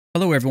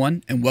Hello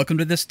everyone, and welcome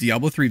to this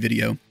Diablo 3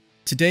 video.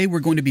 Today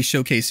we're going to be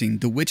showcasing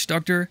the Witch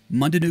Doctor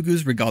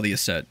Mundunugu's Regalia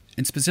set,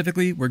 and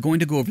specifically we're going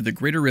to go over the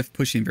Greater Rift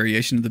pushing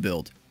variation of the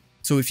build.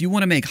 So if you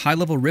want to make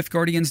high-level Rift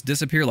Guardians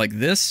disappear like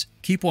this,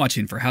 keep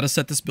watching for how to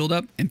set this build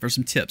up and for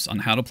some tips on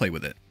how to play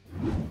with it.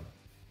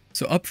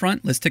 So up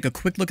front, let's take a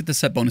quick look at the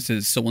set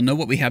bonuses so we'll know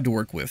what we have to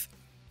work with.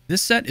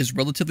 This set is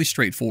relatively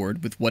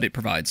straightforward with what it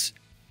provides.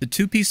 The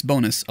 2-piece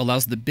bonus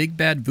allows the Big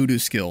Bad Voodoo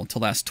skill to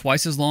last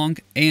twice as long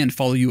and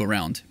follow you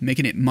around,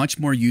 making it much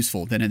more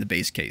useful than in the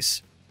base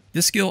case.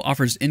 This skill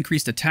offers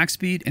increased attack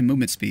speed and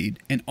movement speed,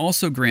 and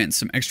also grants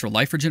some extra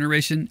life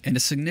regeneration and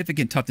a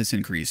significant toughness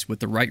increase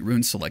with the right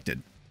runes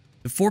selected.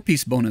 The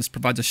 4-piece bonus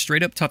provides a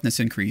straight-up toughness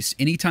increase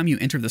anytime you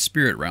enter the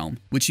Spirit Realm,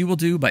 which you will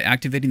do by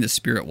activating the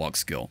Spirit Walk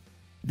skill.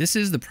 This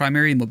is the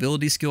primary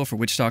mobility skill for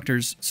Witch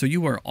Doctors, so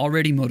you are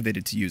already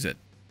motivated to use it.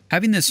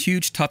 Having this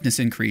huge toughness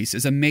increase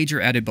is a major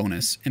added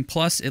bonus, and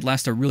plus it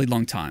lasts a really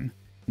long time,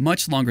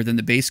 much longer than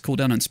the base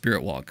cooldown on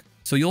Spirit Walk,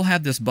 so you'll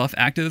have this buff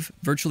active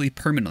virtually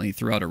permanently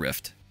throughout a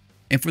rift.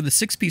 And for the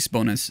 6-piece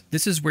bonus,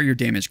 this is where your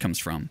damage comes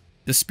from.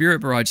 The Spirit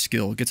Barrage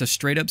skill gets a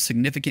straight up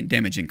significant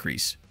damage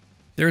increase.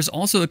 There is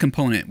also a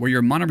component where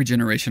your mana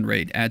regeneration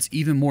rate adds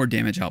even more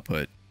damage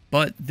output,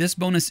 but this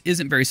bonus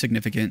isn't very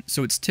significant,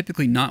 so it's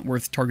typically not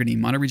worth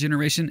targeting mana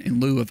regeneration in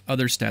lieu of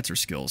other stats or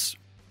skills.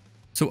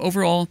 So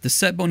overall, the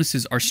set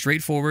bonuses are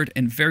straightforward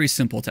and very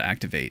simple to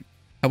activate.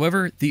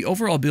 However, the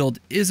overall build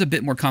is a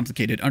bit more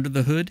complicated under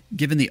the hood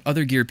given the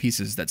other gear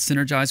pieces that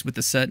synergize with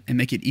the set and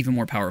make it even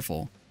more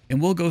powerful. And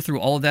we'll go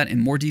through all of that in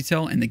more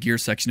detail in the gear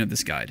section of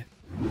this guide.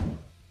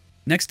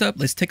 Next up,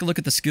 let's take a look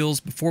at the skills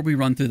before we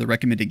run through the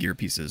recommended gear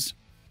pieces.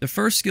 The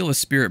first skill is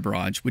Spirit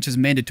Barrage, which is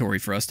mandatory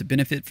for us to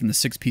benefit from the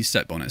 6-piece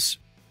set bonus.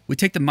 We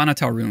take the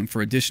Minotaur rune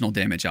for additional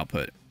damage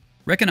output.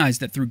 Recognize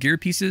that through gear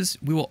pieces,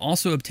 we will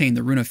also obtain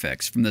the rune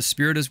effects from the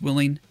Spirit is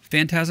Willing,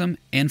 Phantasm,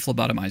 and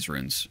Phlebotomize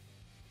runes.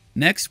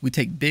 Next, we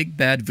take Big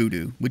Bad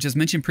Voodoo, which as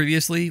mentioned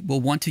previously,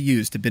 we'll want to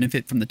use to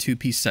benefit from the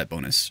 2-piece set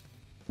bonus.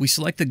 We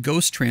select the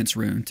Ghost Trance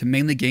rune to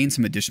mainly gain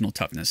some additional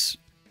toughness.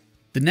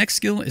 The next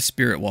skill is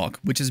Spirit Walk,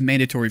 which is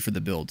mandatory for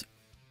the build.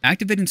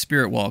 Activating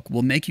Spirit Walk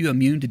will make you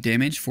immune to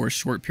damage for a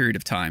short period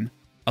of time,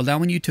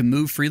 allowing you to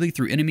move freely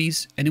through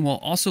enemies, and it will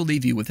also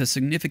leave you with a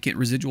significant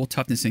residual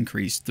toughness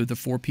increase through the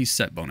 4-piece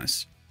set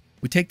bonus.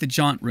 We take the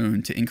Jaunt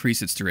rune to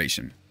increase its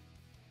duration.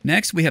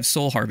 Next, we have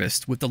Soul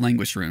Harvest with the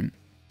Languish rune.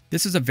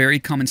 This is a very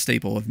common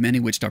staple of many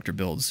Witch Doctor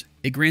builds.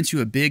 It grants you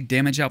a big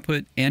damage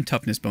output and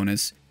toughness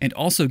bonus, and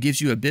also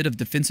gives you a bit of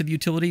defensive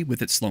utility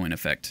with its slowing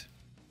effect.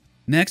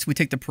 Next, we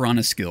take the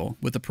Piranha skill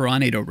with the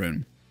Piranado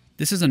rune.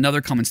 This is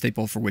another common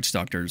staple for Witch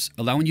Doctors,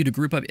 allowing you to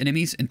group up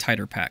enemies in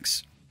tighter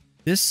packs.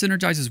 This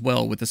synergizes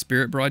well with the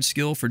Spirit Barrage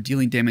skill for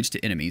dealing damage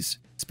to enemies,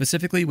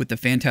 specifically with the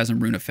Phantasm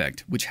rune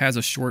effect, which has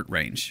a short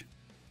range.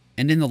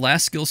 And in the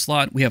last skill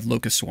slot, we have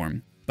Locust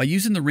Swarm. By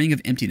using the Ring of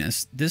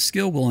Emptiness, this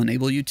skill will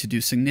enable you to do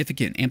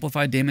significant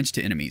amplified damage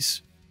to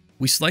enemies.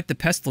 We select the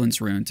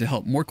Pestilence rune to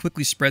help more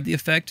quickly spread the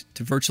effect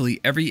to virtually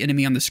every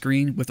enemy on the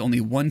screen with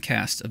only one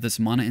cast of this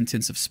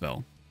mana-intensive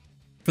spell.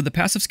 For the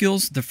passive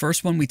skills, the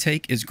first one we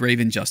take is Grave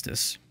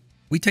Injustice.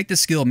 We take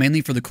this skill mainly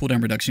for the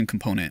cooldown reduction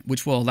component,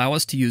 which will allow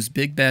us to use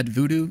Big Bad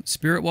Voodoo,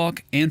 Spirit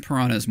Walk, and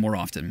Piranhas more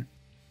often.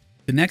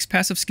 The next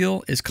passive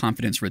skill is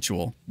Confidence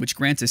Ritual, which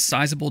grants a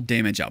sizable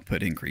damage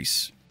output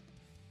increase.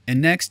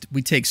 And next,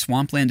 we take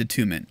Swampland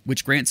Attunement,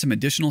 which grants some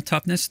additional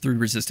toughness through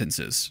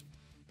resistances.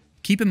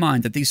 Keep in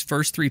mind that these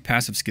first 3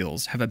 passive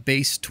skills have a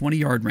base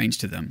 20-yard range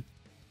to them.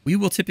 We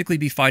will typically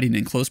be fighting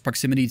in close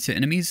proximity to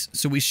enemies,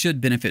 so we should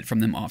benefit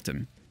from them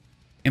often.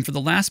 And for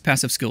the last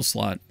passive skill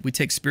slot, we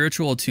take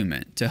Spiritual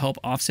Attunement to help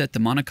offset the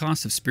mana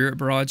cost of Spirit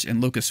Barrage and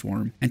Locust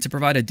Swarm, and to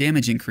provide a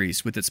damage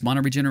increase with its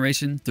mana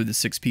regeneration through the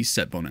 6-piece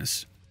set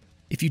bonus.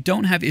 If you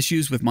don't have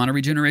issues with mana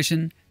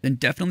regeneration, then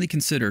definitely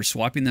consider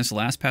swapping this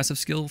last passive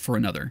skill for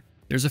another.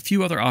 There's a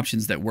few other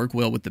options that work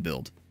well with the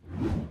build.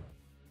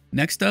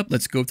 Next up,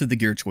 let's go through the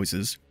gear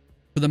choices.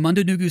 For the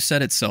Mundunugu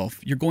set itself,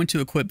 you're going to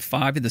equip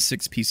 5 of the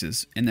 6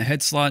 pieces in the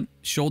head slot,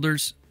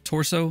 shoulders,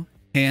 torso,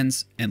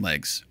 hands, and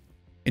legs.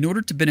 In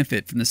order to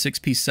benefit from the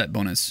 6-piece set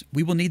bonus,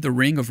 we will need the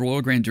Ring of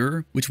Royal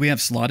Grandeur, which we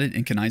have slotted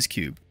in Kanai's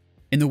Cube.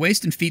 In the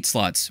waist and feet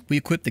slots, we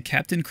equip the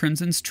Captain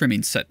Crimson's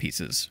Trimming set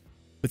pieces.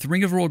 With the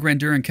Ring of Royal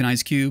Grandeur and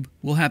Kanai's Cube,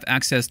 we'll have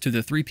access to the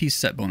 3-piece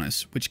set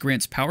bonus, which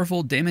grants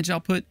powerful damage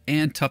output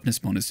and toughness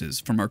bonuses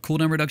from our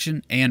cooldown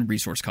reduction and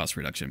resource cost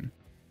reduction.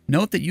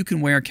 Note that you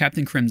can wear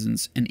Captain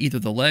Crimson's in either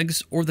the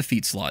legs or the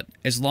feet slot,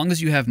 as long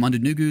as you have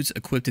Mundunugu's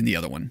equipped in the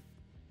other one.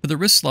 For the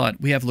wrist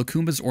slot, we have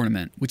Lakumba's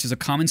Ornament, which is a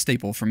common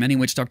staple for many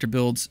Witch Doctor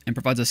builds and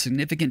provides a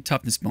significant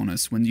toughness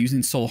bonus when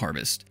using Soul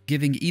Harvest,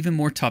 giving even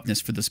more toughness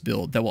for this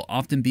build that will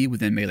often be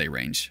within melee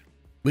range.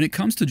 When it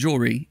comes to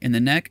jewelry, in the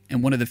neck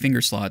and one of the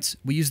finger slots,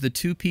 we use the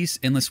 2-piece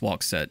Endless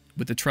Walk set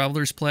with the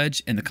Traveler's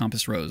Pledge and the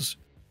Compass Rose.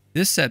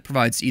 This set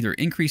provides either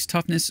increased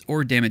toughness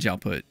or damage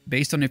output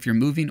based on if you're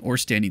moving or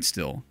standing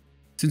still.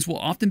 Since we'll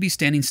often be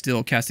standing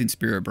still casting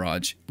Spirit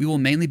Barrage, we will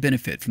mainly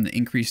benefit from the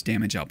increased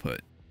damage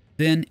output.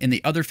 Then, in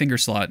the other finger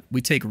slot,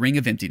 we take Ring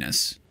of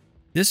Emptiness.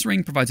 This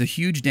ring provides a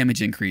huge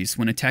damage increase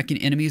when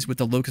attacking enemies with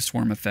the Locust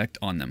Swarm effect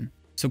on them.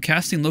 So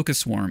casting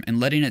Locust Swarm and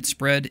letting it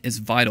spread is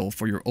vital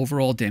for your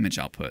overall damage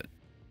output.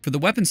 For the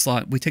weapon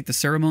slot, we take the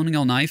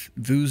Ceremonial Knife,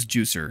 Vu's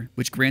Juicer,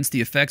 which grants the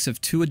effects of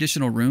 2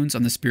 additional runes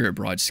on the Spirit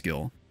Barrage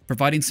skill,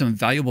 providing some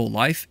valuable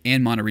life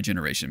and mana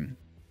regeneration.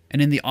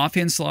 And in the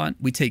offhand slot,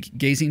 we take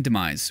Gazing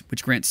Demise,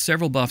 which grants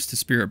several buffs to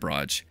Spirit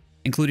Barrage,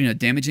 including a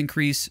damage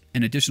increase,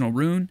 an additional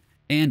rune,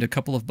 and a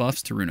couple of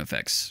buffs to rune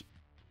effects.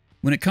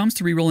 When it comes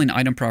to rerolling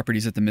item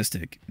properties at the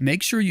Mystic,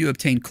 make sure you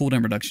obtain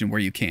cooldown reduction where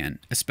you can,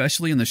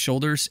 especially on the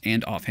shoulders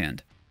and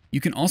offhand. You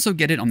can also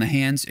get it on the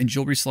hands and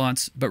jewelry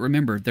slots, but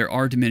remember, there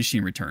are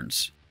diminishing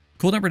returns.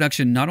 Cooldown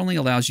reduction not only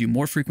allows you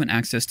more frequent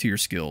access to your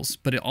skills,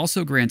 but it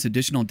also grants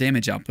additional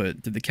damage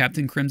output through the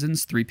Captain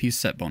Crimson's 3-piece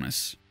set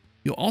bonus.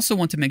 You'll also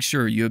want to make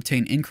sure you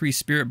obtain increased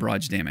Spirit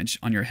Barrage damage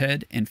on your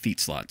head and feet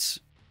slots.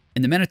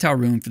 And the Manitow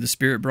rune for the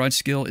Spirit Barrage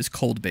skill is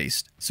cold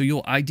based, so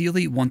you'll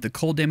ideally want the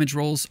cold damage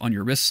rolls on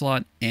your wrist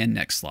slot and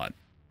neck slot.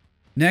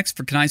 Next,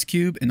 for Kanai's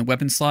Cube in the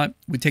weapon slot,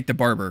 we take the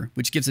Barber,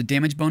 which gives a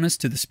damage bonus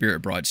to the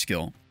Spirit Barrage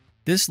skill.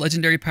 This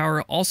legendary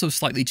power also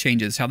slightly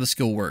changes how the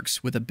skill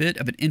works with a bit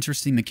of an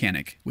interesting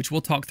mechanic, which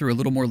we'll talk through a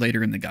little more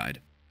later in the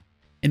guide.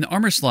 In the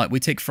armor slot, we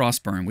take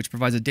Frostburn, which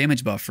provides a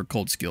damage buff for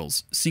cold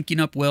skills, syncing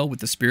up well with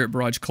the Spirit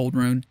Barrage cold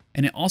rune,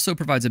 and it also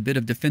provides a bit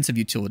of defensive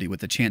utility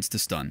with a chance to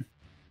stun.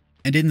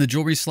 And in the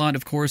jewelry slot,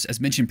 of course,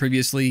 as mentioned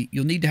previously,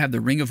 you'll need to have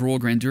the Ring of Royal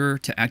Grandeur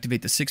to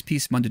activate the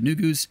 6-piece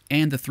Mundunugus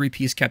and the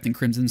 3-piece Captain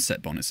Crimson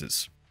set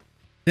bonuses.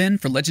 Then,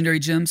 for legendary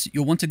gems,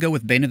 you'll want to go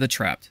with Bane of the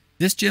Trapped.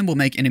 This gem will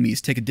make enemies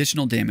take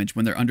additional damage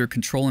when they're under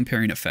control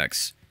impairing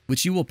effects,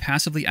 which you will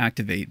passively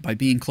activate by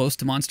being close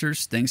to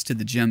monsters thanks to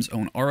the gem's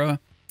own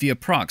aura, via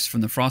procs from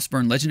the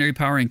Frostburn legendary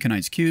power in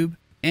Kanai's Cube,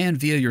 and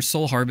via your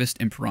Soul Harvest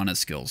and Piranha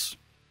skills.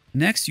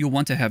 Next, you'll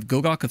want to have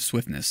Gogok of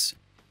Swiftness.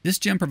 This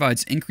gem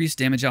provides increased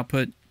damage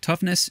output,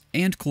 toughness,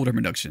 and cooldown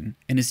reduction,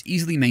 and is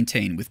easily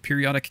maintained with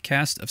periodic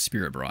cast of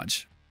Spirit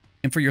Barrage.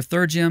 And for your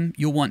third gem,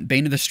 you'll want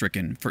Bane of the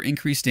Stricken for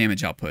increased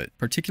damage output,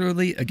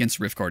 particularly against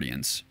Rift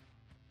Guardians.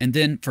 And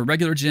then, for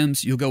regular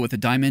gems, you'll go with a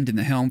Diamond in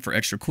the Helm for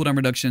extra cooldown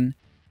reduction,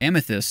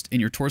 Amethyst in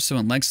your torso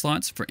and leg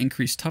slots for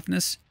increased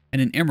toughness, and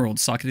an Emerald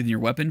socketed in your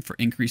weapon for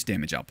increased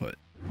damage output.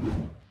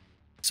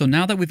 So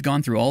now that we've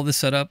gone through all of the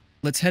setup,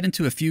 let's head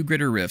into a few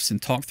greater rifts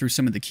and talk through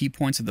some of the key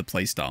points of the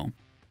playstyle.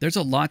 There's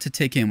a lot to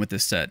take in with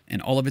this set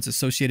and all of its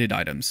associated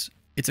items.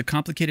 It's a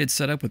complicated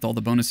setup with all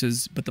the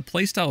bonuses, but the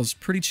playstyle is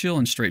pretty chill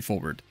and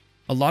straightforward.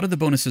 A lot of the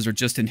bonuses are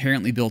just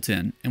inherently built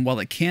in, and while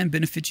it can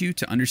benefit you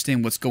to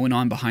understand what's going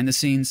on behind the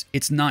scenes,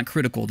 it's not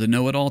critical to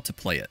know it all to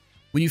play it.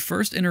 When you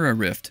first enter a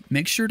rift,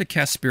 make sure to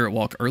cast Spirit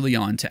Walk early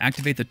on to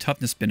activate the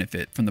toughness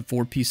benefit from the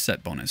 4-piece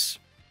set bonus.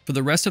 For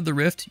the rest of the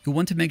rift, you'll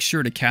want to make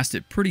sure to cast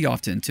it pretty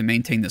often to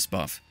maintain this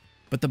buff.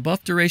 But the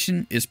buff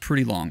duration is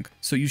pretty long,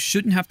 so you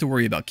shouldn't have to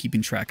worry about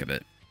keeping track of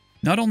it.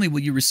 Not only will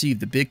you receive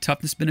the big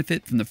toughness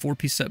benefit from the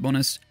 4-piece set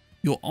bonus,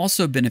 you'll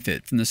also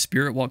benefit from the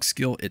Spirit Walk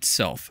skill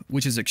itself,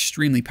 which is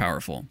extremely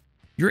powerful.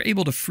 You're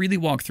able to freely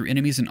walk through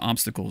enemies and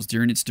obstacles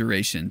during its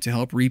duration to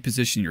help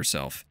reposition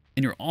yourself,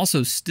 and you're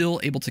also still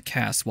able to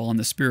cast while in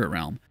the Spirit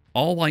Realm,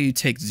 all while you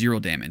take 0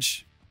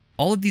 damage.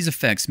 All of these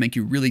effects make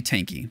you really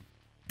tanky.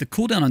 The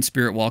cooldown on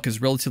Spirit Walk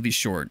is relatively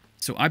short,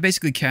 so I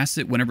basically cast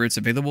it whenever it's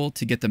available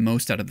to get the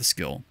most out of the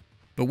skill.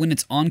 But when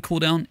it's on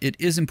cooldown, it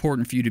is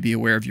important for you to be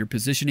aware of your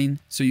positioning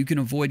so you can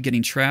avoid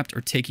getting trapped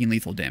or taking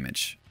lethal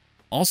damage.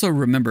 Also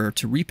remember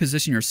to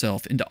reposition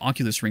yourself into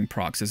Oculus Ring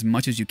procs as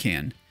much as you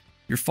can.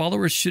 Your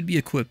followers should be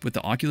equipped with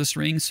the Oculus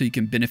Ring so you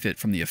can benefit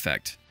from the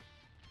effect.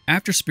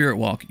 After Spirit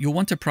Walk, you'll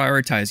want to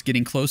prioritize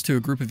getting close to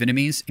a group of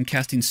enemies and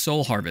casting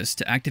Soul Harvest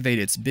to activate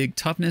its big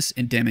toughness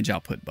and damage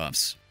output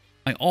buffs.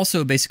 I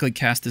also basically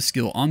cast this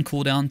skill on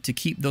cooldown to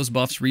keep those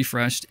buffs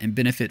refreshed and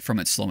benefit from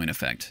its slowing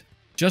effect.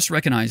 Just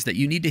recognize that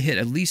you need to hit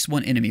at least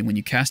one enemy when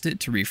you cast it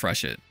to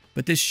refresh it.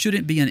 But this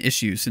shouldn't be an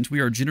issue since we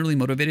are generally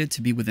motivated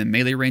to be within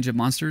melee range of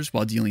monsters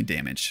while dealing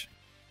damage.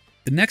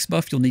 The next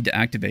buff you'll need to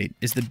activate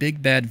is the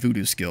Big Bad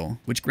Voodoo skill,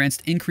 which grants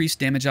increased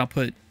damage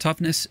output,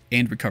 toughness,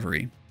 and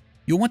recovery.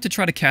 You'll want to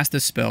try to cast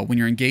this spell when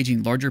you're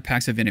engaging larger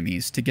packs of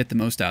enemies to get the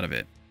most out of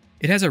it.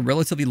 It has a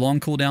relatively long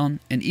cooldown,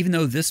 and even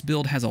though this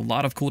build has a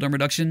lot of cooldown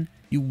reduction,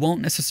 you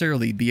won't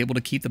necessarily be able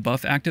to keep the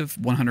buff active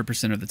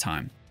 100% of the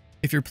time.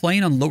 If you're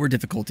playing on lower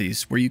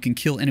difficulties where you can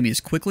kill enemies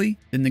quickly,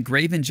 then the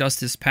Grave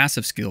Injustice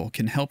passive skill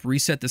can help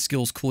reset the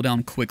skill's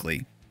cooldown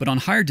quickly. But on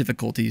higher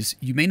difficulties,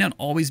 you may not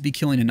always be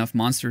killing enough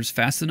monsters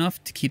fast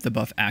enough to keep the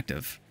buff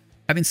active.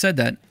 Having said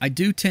that, I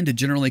do tend to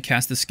generally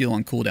cast the skill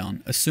on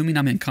cooldown, assuming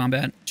I'm in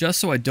combat, just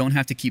so I don't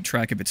have to keep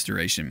track of its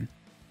duration.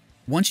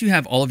 Once you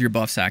have all of your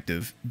buffs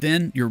active,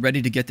 then you're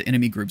ready to get the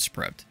enemy groups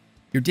prepped.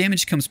 Your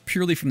damage comes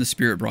purely from the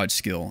Spirit Barrage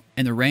skill,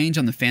 and the range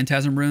on the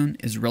Phantasm rune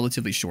is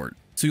relatively short.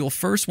 So you'll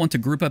first want to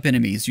group up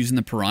enemies using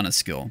the Piranha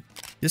skill.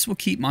 This will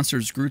keep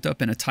monsters grouped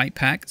up in a tight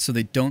pack so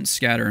they don't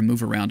scatter and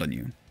move around on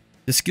you.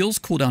 The skill's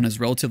cooldown is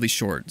relatively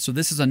short, so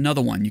this is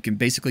another one you can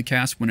basically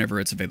cast whenever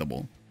it's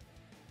available.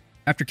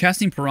 After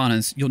casting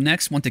Piranhas, you'll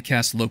next want to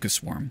cast Locust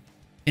Swarm.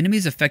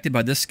 Enemies affected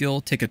by this skill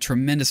take a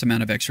tremendous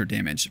amount of extra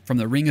damage from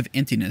the Ring of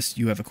Emptiness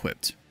you have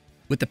equipped.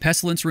 With the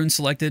Pestilence rune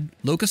selected,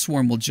 Locust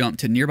Swarm will jump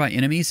to nearby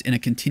enemies in a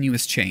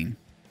continuous chain.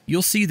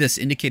 You'll see this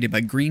indicated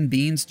by green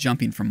beans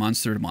jumping from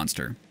monster to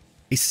monster.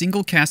 A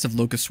single cast of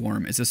Locust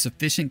Swarm is a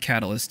sufficient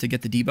catalyst to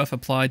get the debuff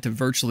applied to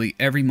virtually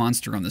every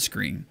monster on the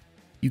screen.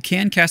 You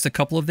can cast a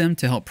couple of them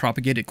to help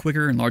propagate it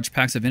quicker in large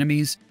packs of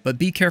enemies, but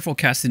be careful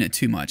casting it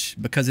too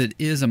much, because it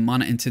is a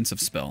mana-intensive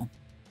spell.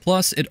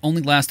 Plus, it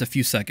only lasts a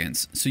few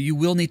seconds, so you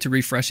will need to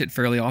refresh it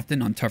fairly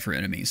often on tougher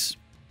enemies.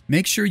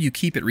 Make sure you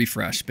keep it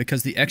refreshed,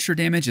 because the extra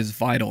damage is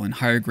vital in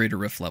higher Greater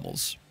Rift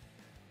levels.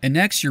 And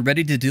next, you're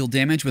ready to deal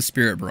damage with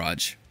Spirit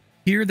Barrage.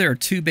 Here, there are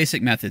two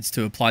basic methods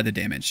to apply the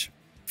damage.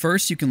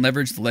 First, you can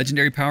leverage the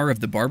legendary power of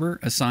the Barber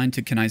assigned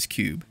to Kanai's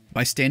Cube,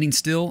 by standing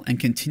still and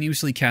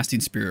continuously casting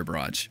Spirit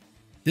Barrage.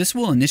 This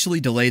will initially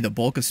delay the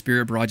bulk of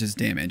Spirit Barrage's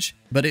damage,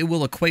 but it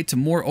will equate to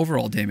more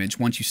overall damage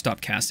once you stop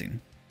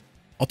casting.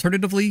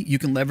 Alternatively, you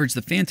can leverage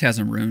the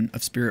Phantasm rune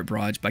of Spirit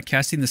Barrage by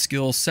casting the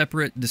skill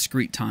separate,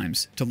 discrete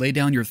times to lay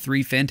down your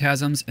 3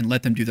 Phantasms and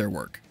let them do their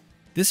work.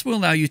 This will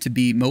allow you to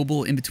be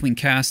mobile in between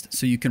casts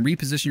so you can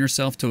reposition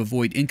yourself to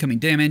avoid incoming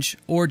damage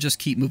or just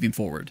keep moving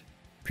forward.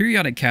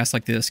 Periodic casts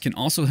like this can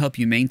also help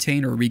you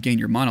maintain or regain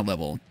your mana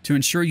level to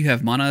ensure you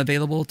have mana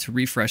available to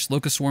refresh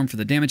Locust Swarm for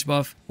the damage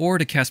buff or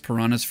to cast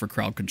Piranhas for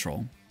crowd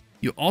control.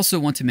 You also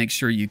want to make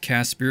sure you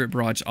cast Spirit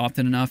Barrage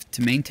often enough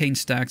to maintain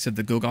stacks of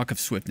the Gogok of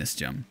Swiftness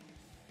gem.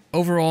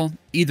 Overall,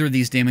 either of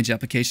these damage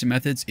application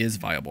methods is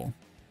viable.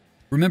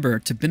 Remember,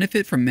 to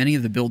benefit from many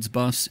of the build's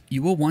buffs,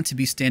 you will want to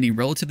be standing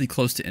relatively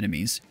close to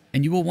enemies,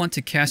 and you will want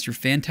to cast your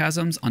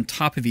Phantasms on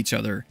top of each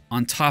other,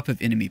 on top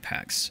of enemy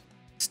packs.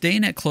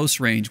 Staying at close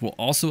range will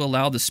also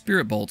allow the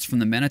Spirit Bolts from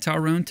the Manatau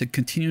rune to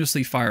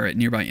continuously fire at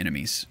nearby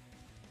enemies.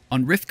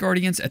 On Rift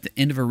Guardians at the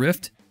end of a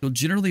rift, you'll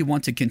generally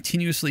want to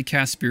continuously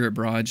cast Spirit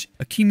Barrage,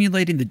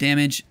 accumulating the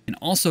damage and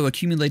also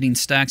accumulating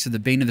stacks of the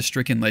Bane of the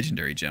Stricken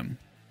legendary gem.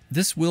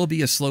 This will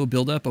be a slow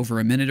build-up over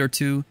a minute or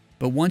two,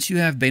 but once you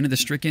have Bane of the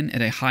Stricken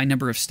at a high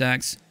number of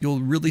stacks, you'll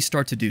really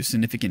start to do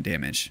significant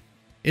damage.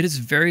 It is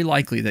very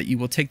likely that you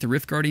will take the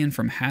Rift Guardian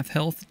from half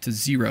health to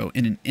 0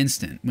 in an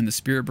instant when the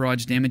Spirit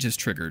Barrage damage is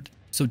triggered,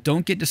 so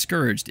don't get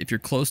discouraged if you're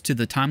close to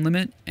the time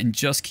limit and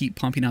just keep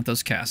pumping out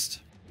those casts.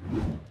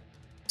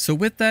 So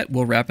with that,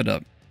 we'll wrap it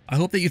up. I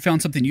hope that you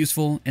found something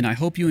useful, and I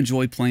hope you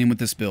enjoyed playing with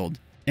this build.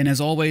 And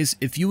as always,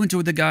 if you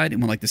enjoyed the guide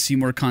and would like to see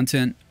more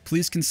content,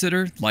 please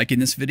consider liking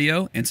this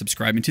video and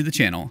subscribing to the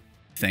channel.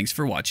 Thanks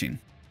for watching.